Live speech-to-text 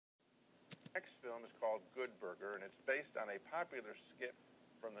Next film is called Good Burger, and it's based on a popular skit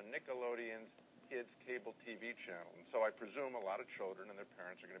from the Nickelodeon's Kids Cable TV channel. And so I presume a lot of children and their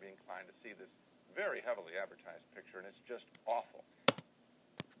parents are going to be inclined to see this very heavily advertised picture, and it's just awful.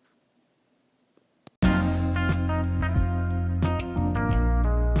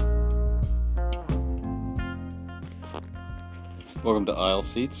 Welcome to Aisle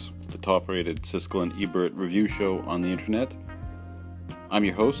Seats, the top-rated Siskel and Ebert review show on the internet. I'm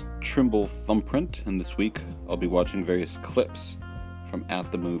your host, Trimble Thumbprint, and this week I'll be watching various clips from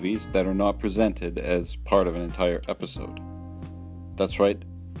At the Movies that are not presented as part of an entire episode. That's right,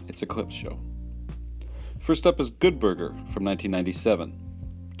 it's a clips show. First up is Good Burger from 1997.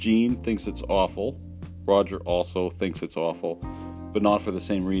 Gene thinks it's awful. Roger also thinks it's awful, but not for the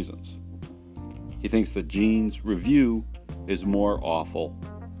same reasons. He thinks that Gene's review is more awful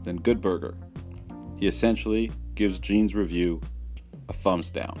than Good Burger. He essentially gives Gene's review a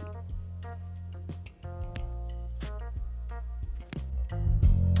thumbs down.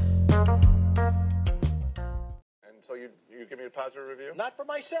 And so you give me a positive review? Not for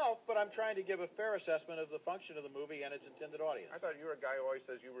myself, but I'm trying to give a fair assessment of the function of the movie and its intended audience. I thought you were a guy who always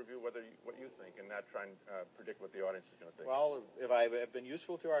says you review what you think and not try and predict what the audience is going to think. Well, if I have been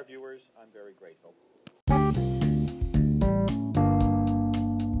useful to our viewers, I'm very grateful.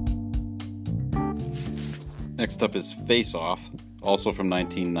 Next up is Face Off, also from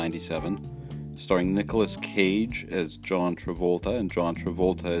 1997, starring Nicolas Cage as John Travolta and John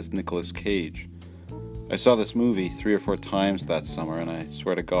Travolta as Nicolas Cage. I saw this movie 3 or 4 times that summer, and I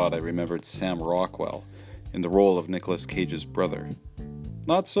swear to God I remembered Sam Rockwell in the role of Nicolas Cage's brother.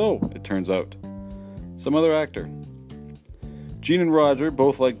 Not so, it turns out. Some other actor. Gene and Roger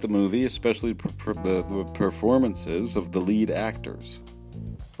both liked the movie, especially the performances of the lead actors.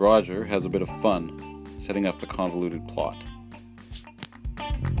 Roger has a bit of fun setting up the convoluted plot.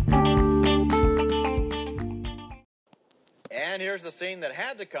 And here's the scene that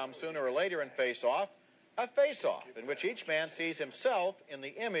had to come sooner or later in Face Off, a face-off in which each man sees himself in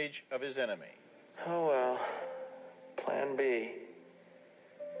the image of his enemy. Oh well, plan B.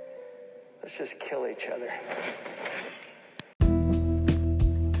 Let's just kill each other.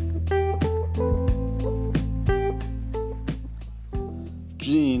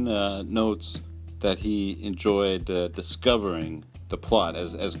 Gene notes that he enjoyed discovering the plot,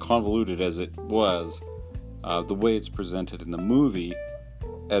 as convoluted as it was, the way it's presented in the movie,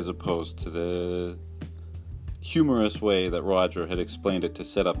 as opposed to the humorous way that Roger had explained it to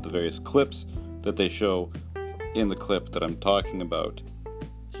set up the various clips that they show in the clip that I'm talking about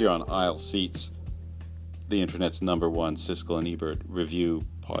here on Aisle Seats, the internet's #1 Siskel and Ebert review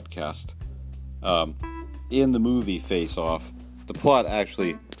podcast. In the movie Face Off, the plot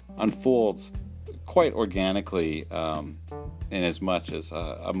actually unfolds quite organically, in as much as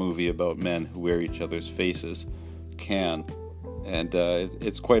a movie about men who wear each other's faces can, and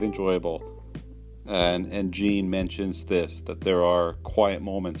it's quite enjoyable. And Gene mentions that there are quiet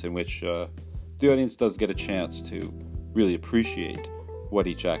moments in which the audience does get a chance to really appreciate what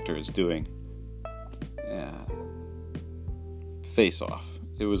each actor is doing. Face Off.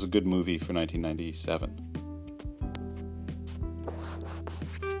 It was a good movie for 1997.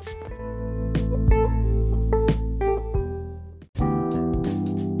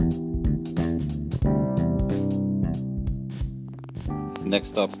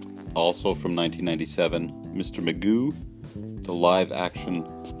 Next up, also from 1997, Mr. Magoo, the live-action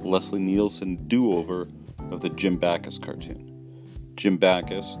Leslie Nielsen do-over of the Jim Backus cartoon. Jim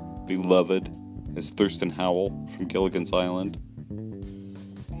Backus, beloved as Thurston Howell from Gilligan's Island,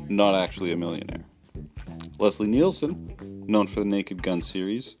 not actually a millionaire. Leslie Nielsen, known for the Naked Gun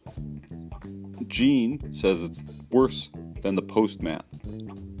series. Gene says it's worse than The Postman.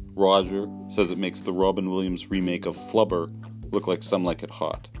 Roger says it makes the Robin Williams remake of Flubber look like Some Like It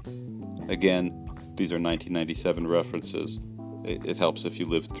Hot. Again, these are 1997 references. It helps if you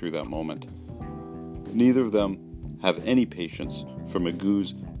lived through that moment. Neither of them have any patience for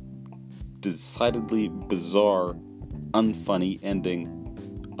Magoo's decidedly bizarre, unfunny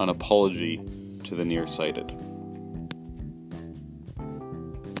ending, an apology to the nearsighted.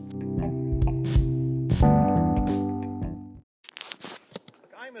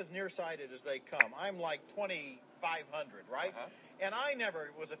 I'm as nearsighted as they come. I'm like 2,500, right? Uh-huh. And I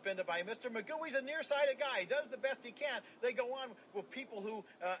never was offended by Mr. Magoo. He's a nearsighted guy. He does the best he can. They go on with people who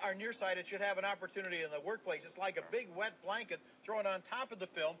are nearsighted should have an opportunity in the workplace. It's like a big wet blanket thrown on top of the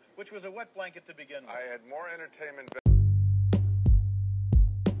film, which was a wet blanket to begin with. I had more entertainment.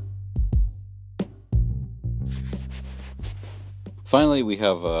 Finally, we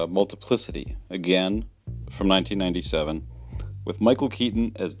have Multiplicity, again, from 1997, with Michael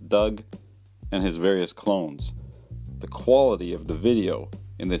Keaton as Doug and his various clones. The quality of the video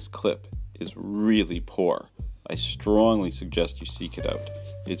in this clip is really poor. I strongly suggest you seek it out.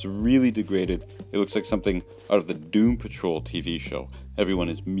 It's really degraded. It looks like something out of the Doom Patrol TV show. Everyone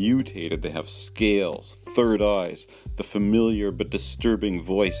is mutated. They have scales, third eyes, the familiar but disturbing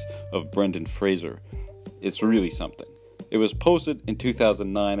voice of Brendan Fraser. It's really something. It was posted in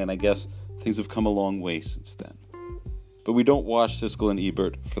 2009, and I guess things have come a long way since then. But we don't watch Siskel and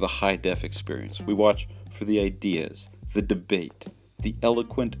Ebert for the high-def experience. We watch for the ideas, the debate, the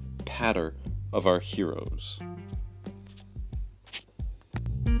eloquent patter of our heroes.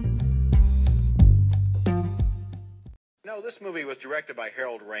 No, this movie was directed by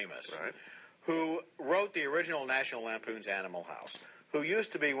Harold Ramis, Right. who wrote the original National Lampoon's Animal House, who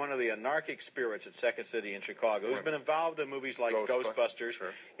used to be one of the anarchic spirits at Second City in Chicago, who's been involved in movies like Ghostbusters,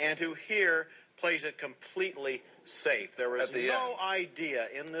 Sure. and who here plays it completely safe. There was At the no end. idea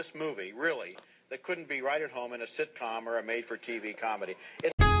in this movie, really, that couldn't be right at home in a sitcom or a made-for-TV comedy.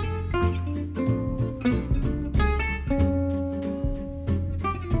 It's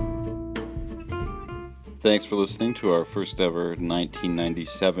Thanks for listening to our first ever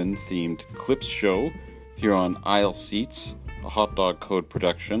 1997 themed Clips show here on Aisle Seats, a Hot Dog Code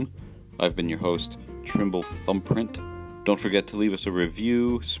production. I've been your host, Trimble Thumbprint. Don't forget to leave us a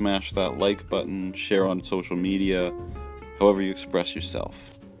review, smash that like button, share on social media, however you express yourself.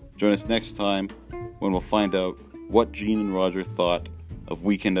 Join us next time when we'll find out what Gene and Roger thought of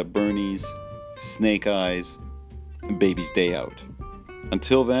Weekend at Bernie's, Snake Eyes, and Baby's Day Out.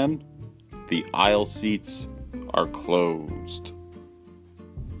 Until then, the aisle seats are closed.